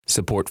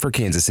Support for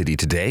Kansas City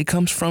Today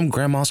comes from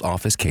Grandma's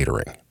Office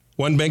Catering.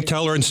 One bank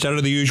teller instead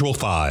of the usual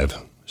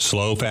 5.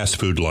 Slow fast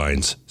food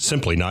lines.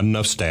 Simply not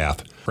enough staff.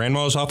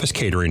 Grandma's Office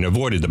Catering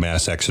avoided the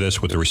mass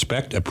exodus with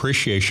respect,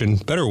 appreciation,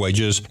 better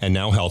wages, and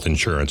now health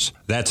insurance.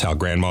 That's how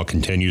Grandma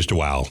continues to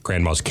wow.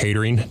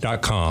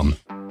 Grandma'sCatering.com.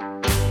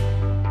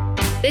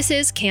 This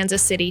is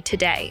Kansas City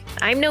Today.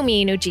 I'm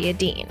Nomin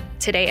Ujiyediin.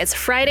 Today is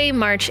Friday,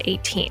 March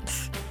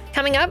 18th.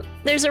 Coming up,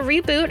 there's a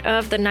reboot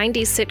of the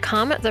 90s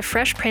sitcom The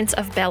Fresh Prince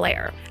of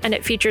Bel-Air, and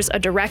it features a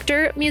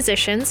director,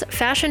 musicians,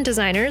 fashion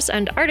designers,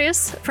 and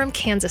artists from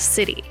Kansas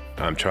City.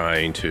 I'm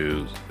trying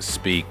to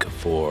speak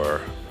for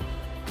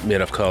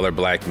men of color,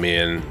 black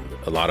men.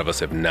 A lot of us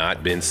have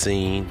not been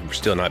seen. We're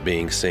still not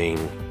being seen.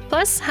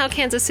 Plus, how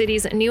Kansas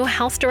City's new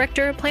health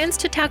director plans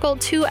to tackle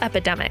 2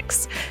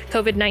 epidemics,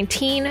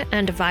 COVID-19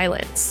 and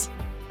violence.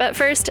 But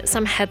first,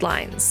 some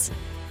headlines.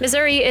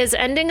 Missouri is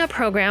ending a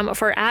program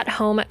for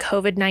at-home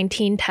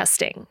COVID-19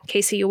 testing.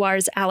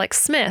 KCUR's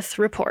Alex Smith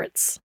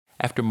reports.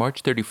 After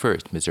March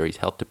 31st, Missouri's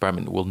health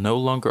department will no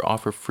longer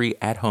offer free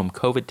at-home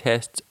COVID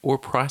tests or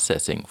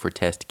processing for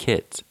test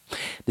kits.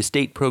 The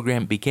state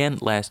program began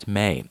last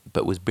May,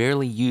 but was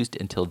barely used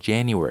until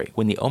January,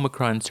 when the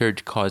Omicron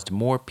surge caused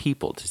more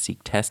people to seek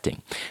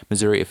testing.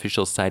 Missouri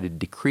officials cited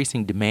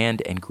decreasing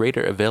demand and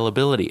greater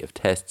availability of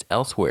tests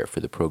elsewhere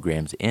for the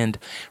program's end.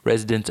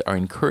 Residents are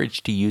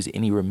encouraged to use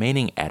any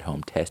remaining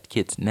at-home test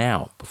kits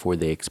now before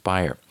they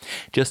expire.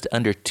 Just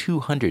under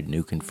 200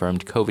 new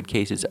confirmed COVID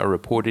cases are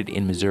reported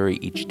in Missouri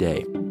each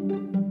day.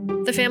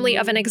 The family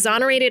of an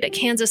exonerated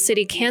Kansas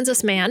City,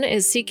 Kansas man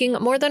is seeking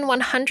more than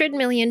 $100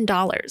 million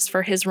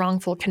for his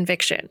wrongful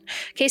conviction.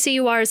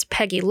 KCUR's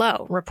Peggy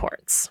Lowe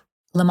reports.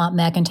 Lamont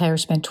McIntyre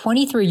spent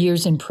 23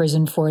 years in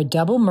prison for a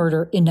double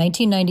murder in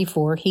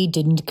 1994 he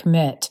didn't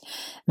commit.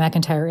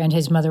 McIntyre and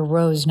his mother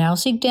Rose now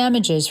seek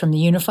damages from the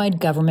unified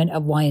government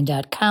of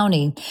Wyandotte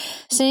County,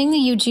 saying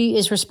the UG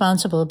is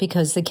responsible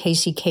because the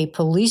KCK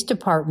Police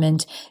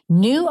Department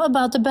knew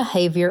about the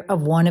behavior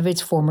of one of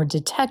its former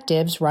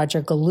detectives,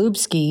 Roger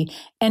Golubski,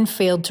 and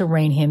failed to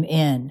rein him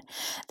in.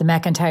 The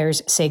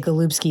McIntyres say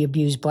Golubski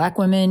abused black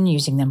women,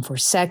 using them for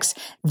sex,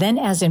 then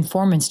as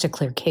informants to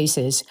clear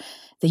cases.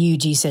 The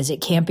UG says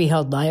it can't be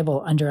held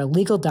liable under a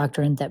legal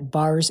doctrine that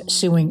bars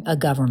suing a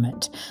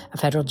government. A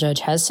federal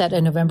judge has set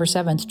a November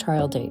 7th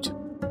trial date.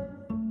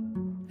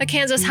 A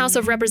Kansas House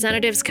of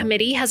Representatives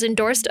committee has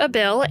endorsed a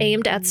bill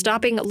aimed at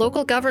stopping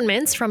local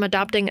governments from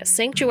adopting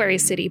sanctuary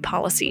city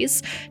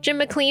policies. Jim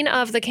McLean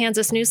of the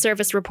Kansas News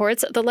Service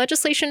reports the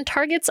legislation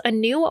targets a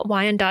new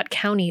Wyandotte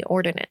County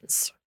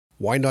ordinance.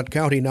 Wyandotte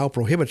County now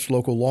prohibits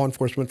local law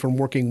enforcement from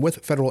working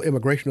with federal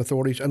immigration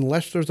authorities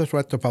unless there's a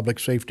threat to public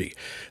safety.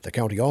 The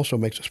county also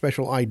makes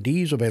special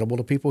IDs available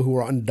to people who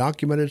are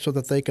undocumented so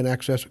that they can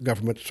access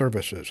government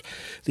services.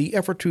 The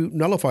effort to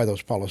nullify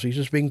those policies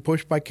is being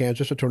pushed by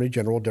Kansas Attorney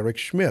General Derek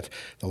Schmidt,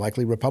 the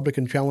likely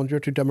Republican challenger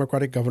to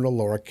Democratic Governor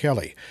Laura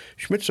Kelly.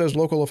 Schmidt says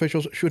local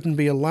officials shouldn't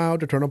be allowed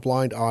to turn a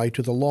blind eye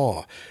to the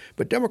law.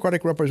 But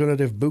Democratic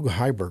Representative Boog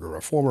Heiberger,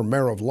 a former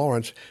mayor of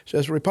Lawrence,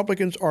 says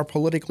Republicans are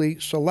politically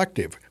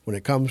selective when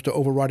it comes to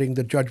overriding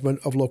the judgment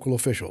of local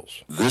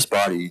officials. This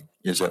body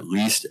is at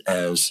least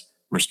as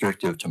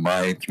restrictive to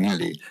my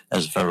community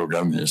as the federal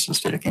government is to the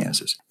state of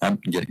Kansas. I'm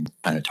getting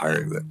kind of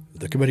tired of it.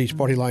 The committee's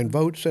party line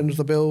vote sends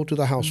the bill to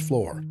the House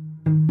floor.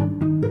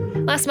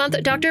 Last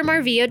month, Dr.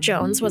 Marvia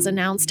Jones was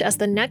announced as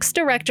the next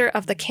director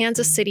of the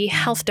Kansas City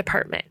Health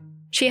Department.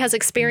 She has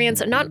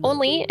experience not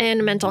only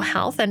in mental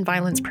health and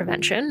violence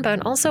prevention,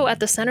 but also at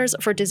the Centers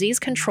for Disease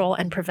Control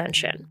and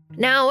Prevention.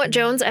 Now,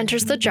 Jones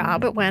enters the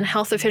job when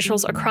health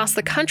officials across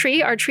the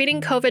country are treating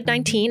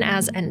COVID-19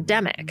 as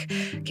endemic.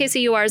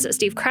 KCUR's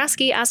Steve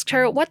Kraske asked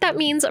her what that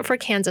means for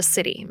Kansas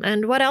City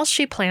and what else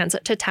she plans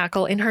to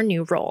tackle in her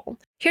new role.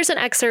 Here's an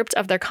excerpt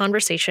of their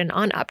conversation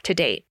on Up to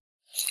Date.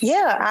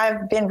 Yeah,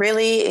 I've been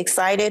really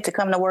excited to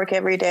come to work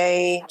every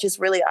day, just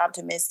really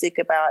optimistic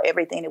about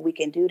everything that we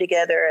can do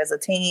together as a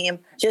team.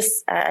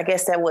 Just, I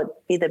guess that would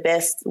be the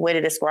best way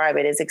to describe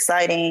it. It's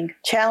exciting,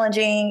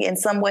 challenging in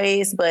some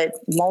ways, but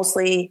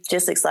mostly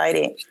just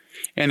exciting.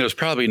 And there's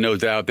probably no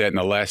doubt that in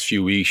the last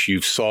few weeks,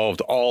 you've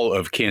solved all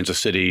of Kansas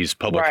City's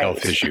public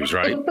health issues,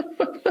 right?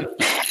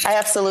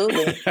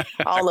 Absolutely.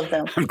 All of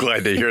them. I'm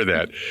glad to hear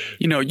that.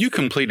 You know, you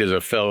completed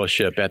a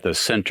fellowship at the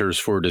Centers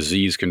for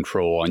Disease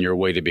Control on your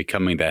way to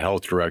becoming the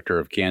health director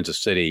of Kansas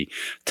City.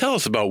 Tell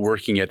us about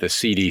working at the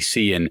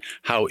CDC and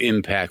how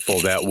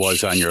impactful that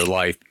was on your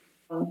life.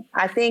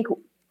 I think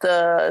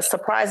the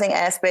surprising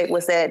aspect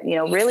was that,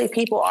 really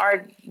people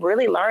are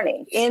really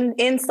learning.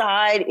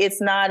 Inside, it's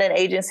not an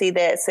agency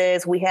that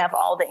says we have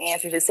all the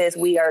answers. It says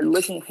we are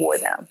looking for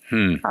them.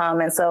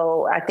 And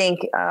so I think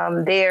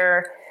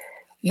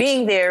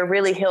being there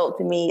really helped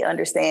me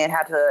understand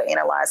how to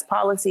analyze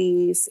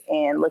policies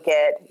and look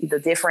at the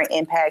different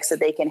impacts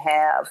that they can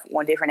have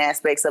on different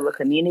aspects of a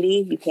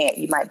community.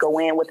 You might go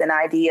in with an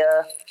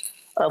idea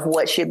of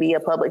what should be a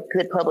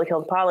good public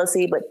health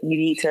policy, but you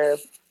need to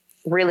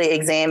really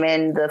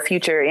examine the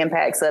future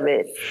impacts of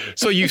it.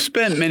 So you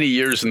spent many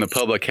years in the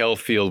public health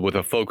field with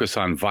a focus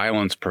on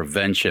violence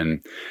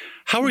prevention.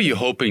 How are you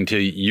hoping to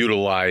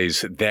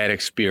utilize that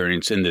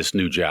experience in this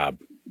new job?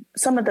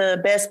 Some of the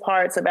best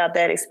parts about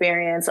that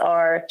experience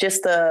are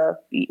just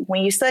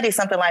when you study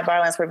something like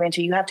violence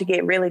prevention, you have to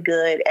get really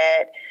good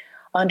at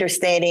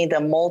understanding the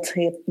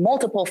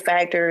multiple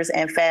factors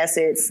and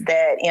facets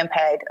that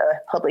impact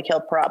a public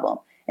health problem.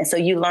 And so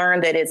you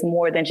learn that it's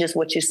more than just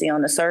what you see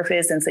on the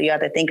surface. And so you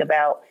have to think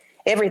about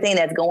everything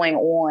that's going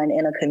on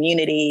in a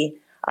community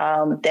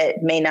that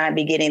may not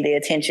be getting the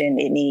attention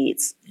it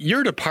needs.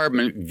 Your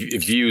department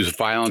views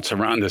violence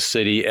around the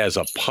city as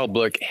a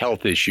public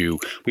health issue.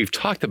 We've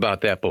talked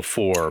about that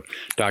before,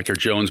 Dr.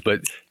 Jones,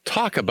 but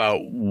talk about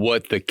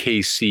what the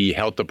KC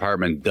Health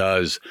Department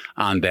does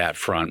on that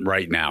front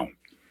right now.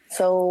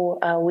 So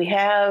we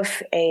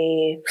have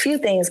a few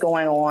things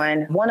going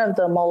on. One of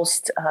the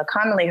most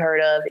commonly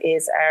heard of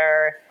is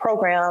our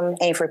program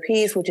Aim for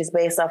Peace, which is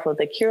based off of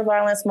the Cure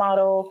Violence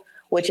model,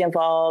 which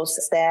involves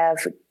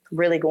staff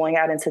really going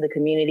out into the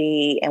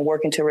community and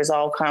working to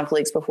resolve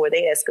conflicts before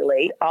they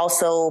escalate.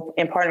 Also,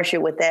 in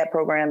partnership with that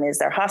program is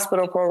their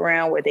hospital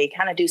program, where they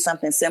kind of do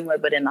something similar,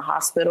 but in the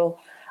hospital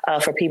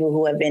for people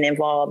who have been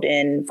involved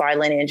in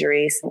violent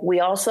injuries. We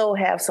also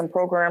have some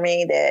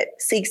programming that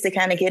seeks to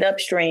kind of get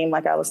upstream,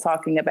 like I was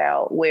talking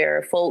about,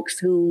 where folks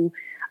who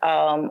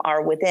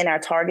are within our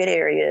target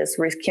areas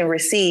can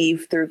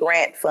receive through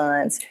grant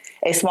funds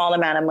a small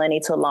amount of money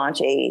to launch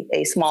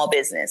a small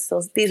business.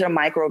 So these are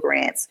micro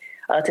grants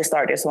to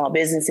start their small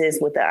businesses,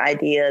 with the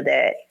idea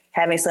that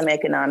having some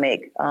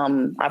economic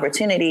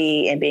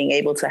opportunity and being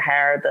able to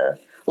hire the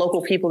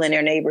local people in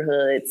their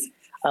neighborhoods,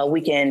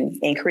 we can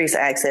increase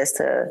access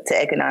to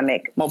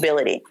economic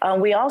mobility.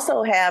 We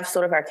also have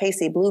sort of our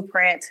KC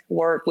Blueprint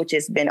work, which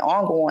has been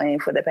ongoing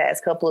for the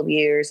past couple of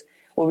years,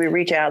 where we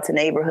reach out to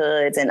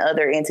neighborhoods and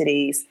other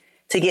entities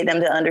to get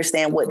them to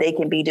understand what they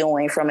can be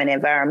doing from an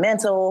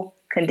environmental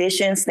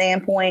condition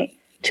standpoint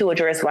to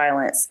address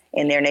violence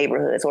in their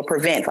neighborhoods or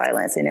prevent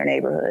violence in their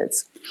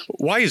neighborhoods.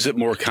 Why is it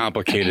more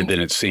complicated than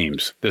it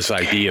seems, this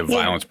idea of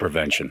violence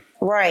prevention?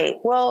 Right.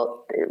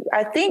 Well,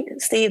 I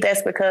think, Steve,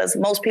 that's because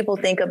most people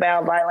think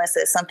about violence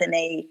as something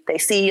they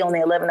see on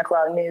the 11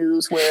 o'clock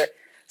news, where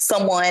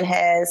someone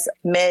has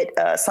met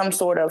some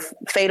sort of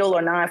fatal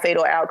or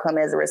non-fatal outcome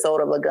as a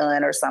result of a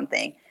gun or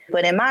something.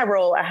 But in my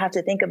role, I have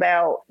to think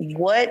about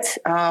what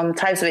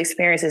types of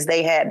experiences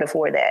they had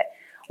before that.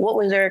 What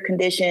was their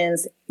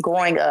conditions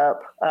growing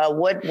up?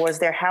 What was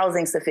their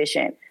housing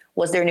sufficient?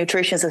 Was their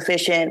nutrition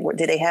sufficient?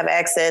 Did they have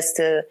access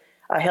to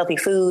healthy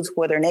foods?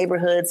 Were their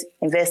neighborhoods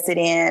invested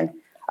in?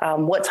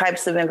 What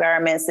types of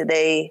environments did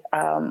they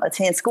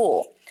attend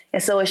school?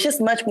 And so it's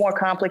just much more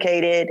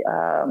complicated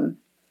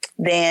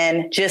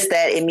than just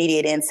that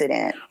immediate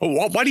incident.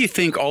 Why do you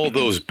think all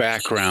those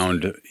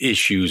background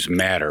issues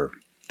matter,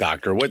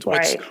 Doctor?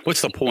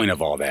 What's the point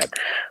of all that?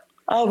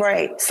 All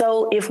right.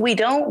 So if we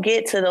don't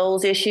get to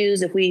those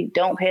issues, if we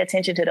don't pay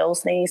attention to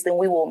those things, then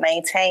we will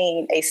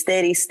maintain a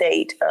steady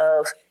state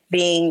of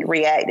being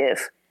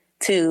reactive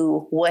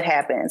to what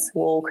happens.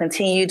 We'll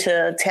continue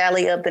to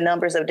tally up the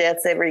numbers of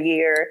deaths every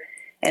year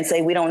and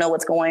say we don't know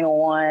what's going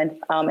on.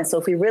 And so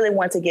if we really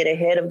want to get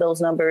ahead of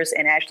those numbers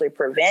and actually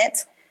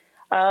prevent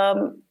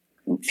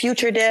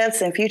future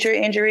deaths and future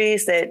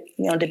injuries that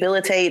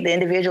debilitate the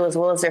individual as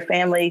well as their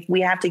family,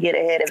 we have to get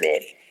ahead of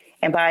it.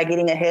 And by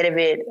getting ahead of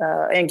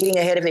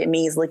it,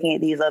 means looking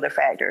at these other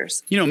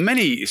factors.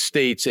 Many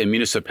states and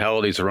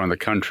municipalities around the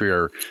country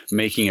are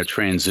making a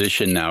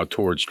transition now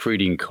towards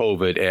treating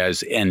COVID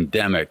as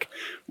endemic.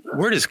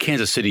 Where does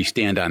Kansas City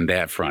stand on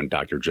that front,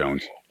 Dr.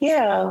 Jones?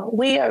 Yeah,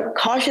 we are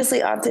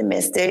cautiously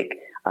optimistic.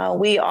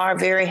 We are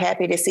very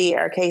happy to see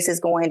our cases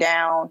going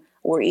down.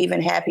 We're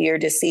even happier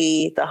to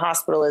see the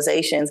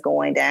hospitalizations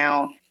going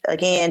down.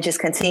 Again, just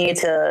continue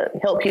to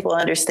help people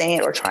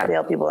understand, or try to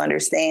help people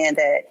understand,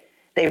 that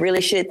they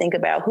really should think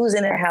about who's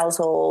in their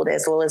household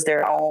as well as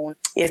their own,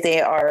 if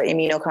they are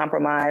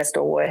immunocompromised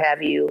or what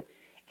have you,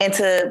 and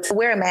to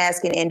wear a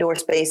mask in indoor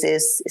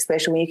spaces,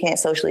 especially when you can't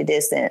socially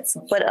distance.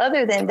 But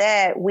other than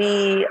that,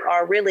 we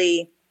are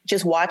really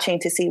just watching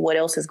to see what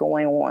else is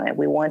going on.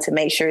 We want to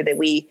make sure that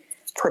we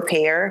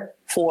prepare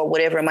for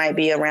whatever might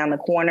be around the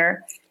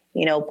corner.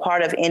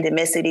 Part of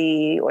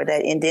endemicity, or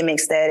that endemic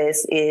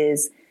status,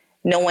 is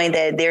knowing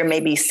that there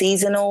may be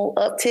seasonal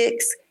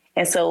upticks.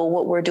 And so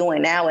what we're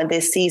doing now in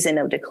this season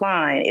of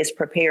decline is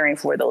preparing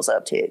for those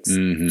upticks.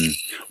 Mm-hmm.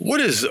 What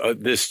does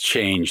this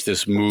change,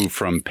 this move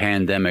from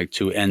pandemic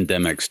to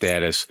endemic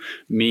status,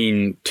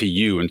 mean to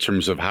you in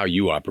terms of how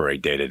you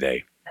operate day to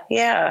day?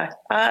 Yeah,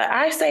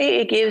 I say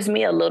it gives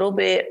me a little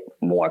bit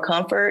more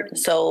comfort.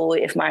 So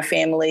if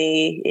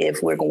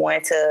we're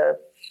going to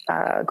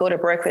go to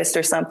breakfast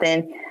or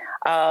something,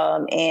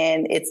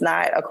 and it's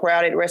not a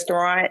crowded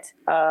restaurant,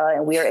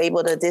 and we are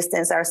able to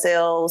distance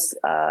ourselves,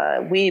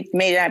 we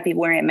may not be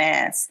wearing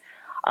masks.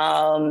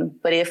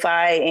 But if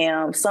I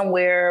am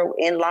somewhere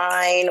in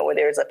line, or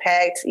there's a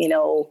packed,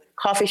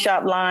 coffee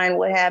shop line,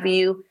 what have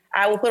you,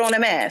 I will put on a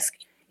mask.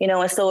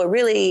 And so it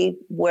really,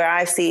 where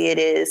I see it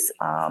is,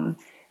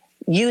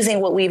 using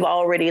what we've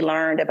already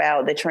learned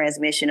about the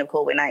transmission of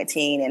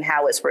COVID-19 and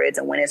how it spreads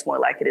and when it's more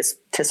likely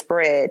to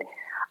spread,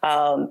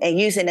 and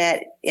using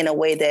that in a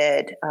way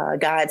that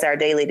guides our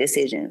daily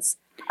decisions.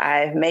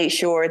 I've made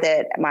sure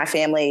that my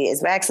family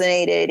is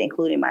vaccinated,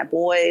 including my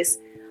boys.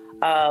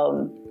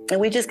 And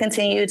we just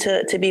continue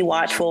to be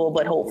watchful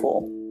but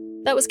hopeful.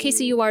 That was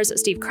KCUR's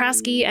Steve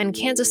Kraske and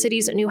Kansas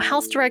City's new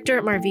health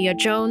director, Marvia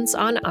Jones,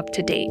 on Up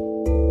to Date.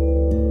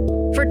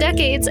 For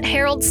decades,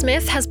 Harold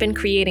Smith has been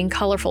creating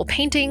colorful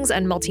paintings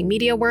and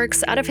multimedia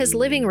works out of his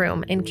living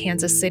room in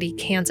Kansas City,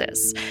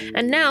 Kansas.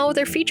 And now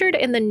they're featured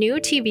in the new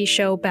TV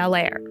show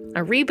Bel-Air,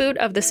 a reboot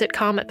of the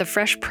sitcom The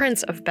Fresh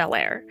Prince of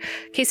Bel-Air.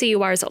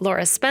 KCUR's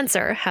Laura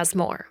Spencer has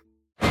more.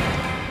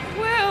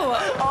 Whoa!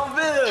 Oh,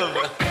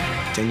 Viv!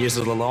 10 years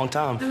is a long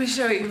time. Let me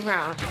show you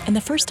around. In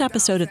the first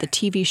episode of the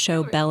TV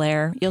show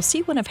Bel-Air, you'll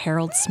see one of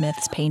Harold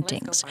Smith's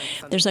paintings.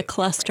 There's a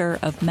cluster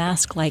of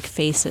mask-like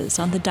faces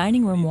on the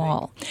dining room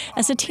wall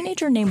as a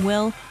teenager named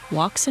Will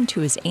walks into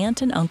his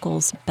aunt and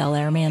uncle's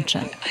Bel-Air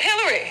mansion.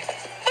 Hillary,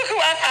 look who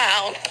I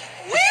found.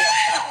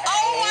 Will!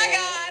 Oh my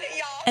God,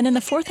 y'all. And in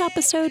the fourth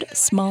episode,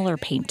 smaller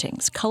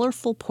paintings,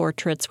 colorful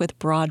portraits with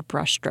broad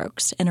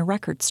brushstrokes in a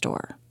record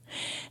store.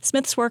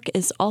 Smith's work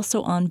is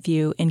also on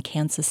view in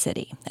Kansas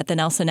City at the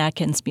Nelson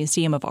Atkins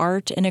Museum of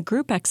Art in a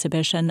group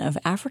exhibition of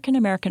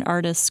African-American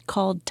artists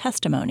called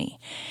Testimony.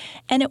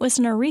 And it was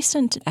in a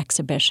recent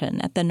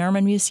exhibition at the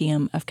Nerman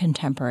Museum of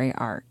Contemporary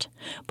Art.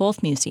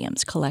 Both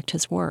museums collect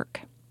his work.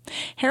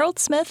 Harold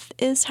Smith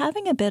is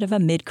having a bit of a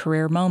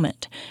mid-career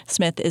moment.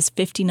 Smith is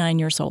 59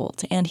 years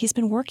old, and he's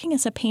been working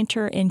as a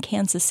painter in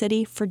Kansas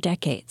City for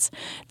decades.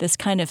 This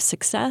kind of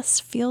success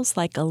feels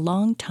like a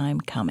long time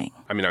coming.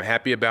 I mean, I'm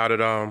happy about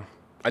it.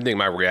 I think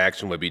my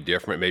reaction would be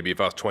different maybe if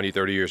I was 20,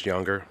 30 years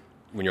younger.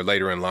 When you're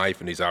later in life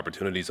and these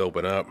opportunities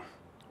open up,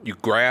 you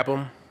grab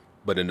them,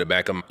 but in the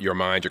back of your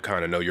mind, you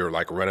kind of know you're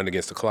like running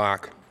against the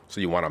clock. So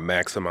you want to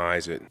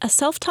maximize it. A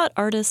self-taught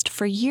artist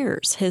for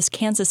years, his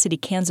Kansas City,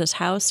 Kansas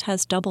house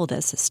has doubled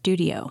as a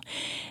studio.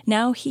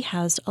 Now he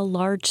has a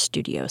large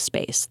studio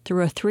space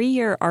through a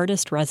 3-year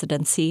artist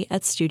residency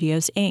at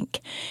Studios,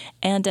 Inc.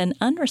 and an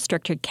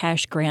unrestricted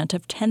cash grant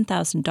of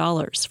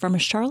 $10,000 from a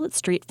Charlotte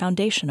Street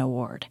Foundation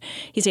award.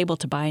 He's able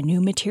to buy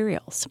new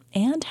materials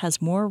and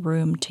has more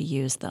room to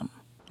use them.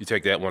 You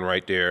take that one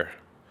right there,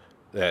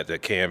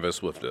 that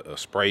canvas with the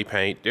spray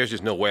paint. There's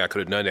just no way I could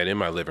have done that in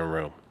my living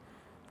room.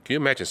 Can you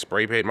imagine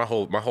spray paint? My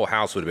whole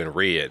house would have been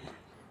red.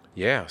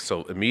 Yeah,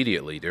 so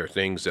immediately there are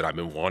things that I've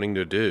been wanting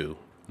to do,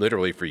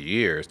 literally for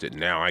years, that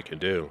now I can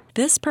do.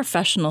 This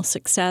professional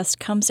success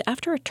comes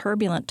after a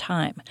turbulent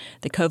time,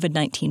 the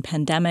COVID-19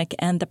 pandemic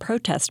and the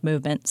protest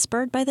movement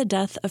spurred by the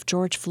death of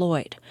George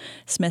Floyd.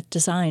 Smith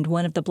designed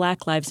one of the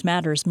Black Lives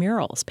Matter's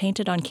murals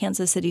painted on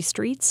Kansas City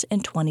streets in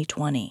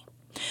 2020.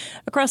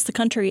 Across the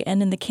country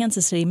and in the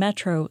Kansas City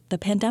metro, the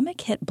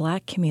pandemic hit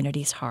Black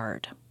communities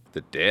hard.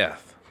 The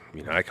death.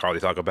 I can hardly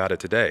talk about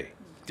it today.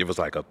 It was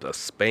like a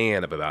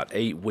span of about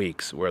 8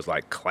 weeks where it's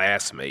like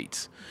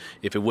classmates.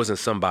 If it wasn't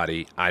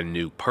somebody I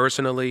knew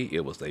personally,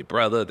 it was their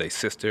brother, their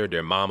sister,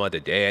 their mama, their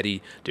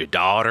daddy, their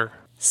daughter.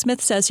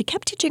 Smith says he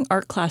kept teaching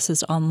art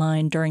classes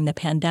online during the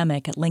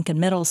pandemic at Lincoln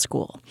Middle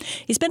School.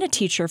 He's been a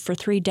teacher for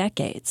 3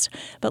 decades.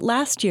 But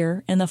last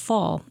year, in the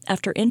fall,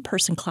 after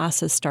in-person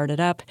classes started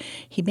up,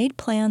 he made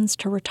plans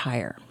to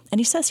retire. And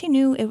he says he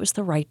knew it was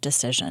the right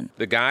decision.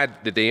 The guy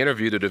that they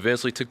interviewed that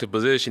eventually took the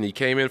position, he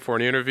came in for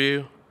an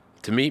interview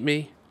to meet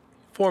me,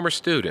 former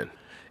student.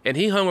 And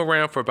he hung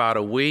around for about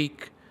a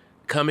week,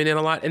 coming in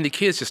a lot, and the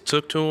kids just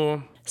took to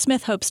him.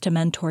 Smith hopes to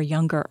mentor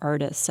younger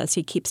artists as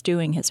he keeps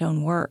doing his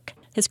own work.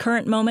 His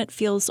current moment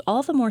feels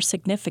all the more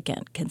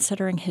significant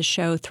considering his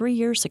show 3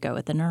 years ago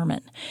at the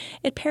Nerman.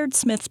 It paired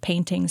Smith's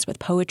paintings with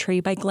poetry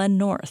by Glenn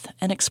North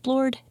and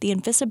explored the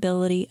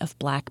invisibility of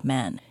Black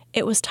men.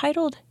 It was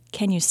titled,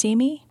 Can You See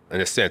Me? In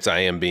a sense, I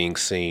am being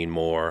seen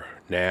more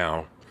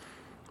now,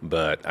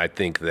 but I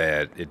think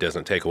that it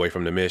doesn't take away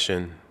from the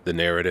mission. The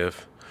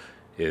narrative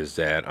is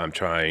that I'm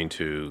trying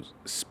to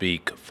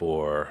speak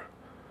for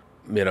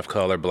men of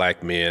color,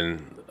 Black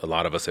men. A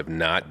lot of us have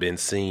not been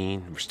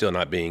seen. We're still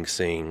not being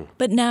seen.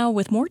 But now,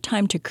 with more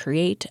time to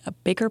create, a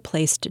bigger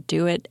place to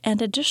do it,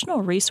 and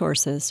additional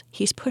resources,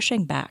 he's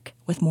pushing back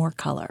with more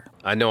color.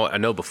 I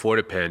know before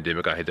the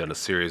pandemic, I had done a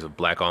series of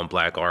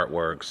black-on-black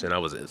artworks, and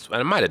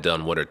I might have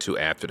done 1 or 2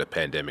 after the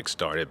pandemic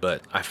started,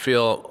 but I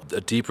feel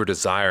a deeper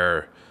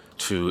desire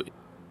to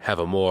have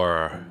a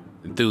more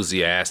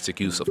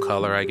enthusiastic use of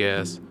color, I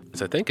guess.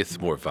 So I think it's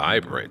more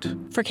vibrant.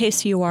 For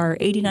KCUR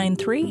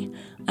 89.3,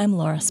 I'm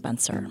Laura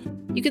Spencer.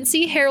 You can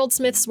see Harold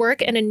Smith's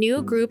work in a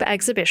new group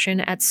exhibition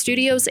at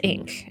Studios,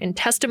 Inc. in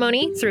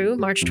Testimony through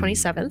March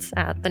 27th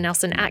at the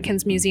Nelson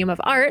Atkins Museum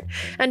of Art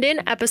and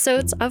in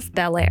episodes of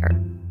Bel-Air.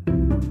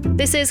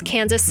 This is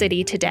Kansas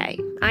City Today.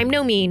 I'm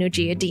Nomin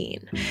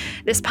Ujiyediin.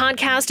 This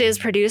podcast is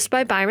produced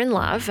by Byron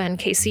Love and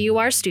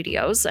KCUR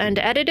Studios and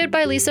edited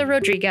by Lisa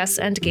Rodriguez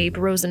and Gabe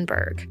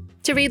Rosenberg.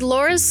 To read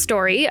Laura's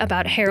story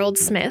about Harold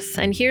Smith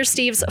and hear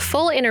Steve's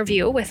full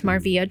interview with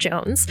Marvia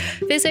Jones,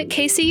 visit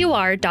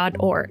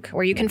kcur.org,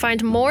 where you can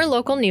find more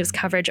local news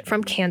coverage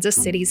from Kansas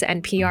City's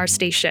NPR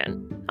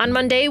station. On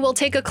Monday, we'll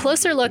take a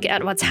closer look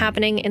at what's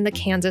happening in the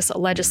Kansas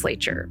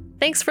legislature.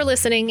 Thanks for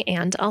listening,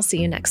 and I'll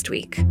see you next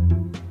week.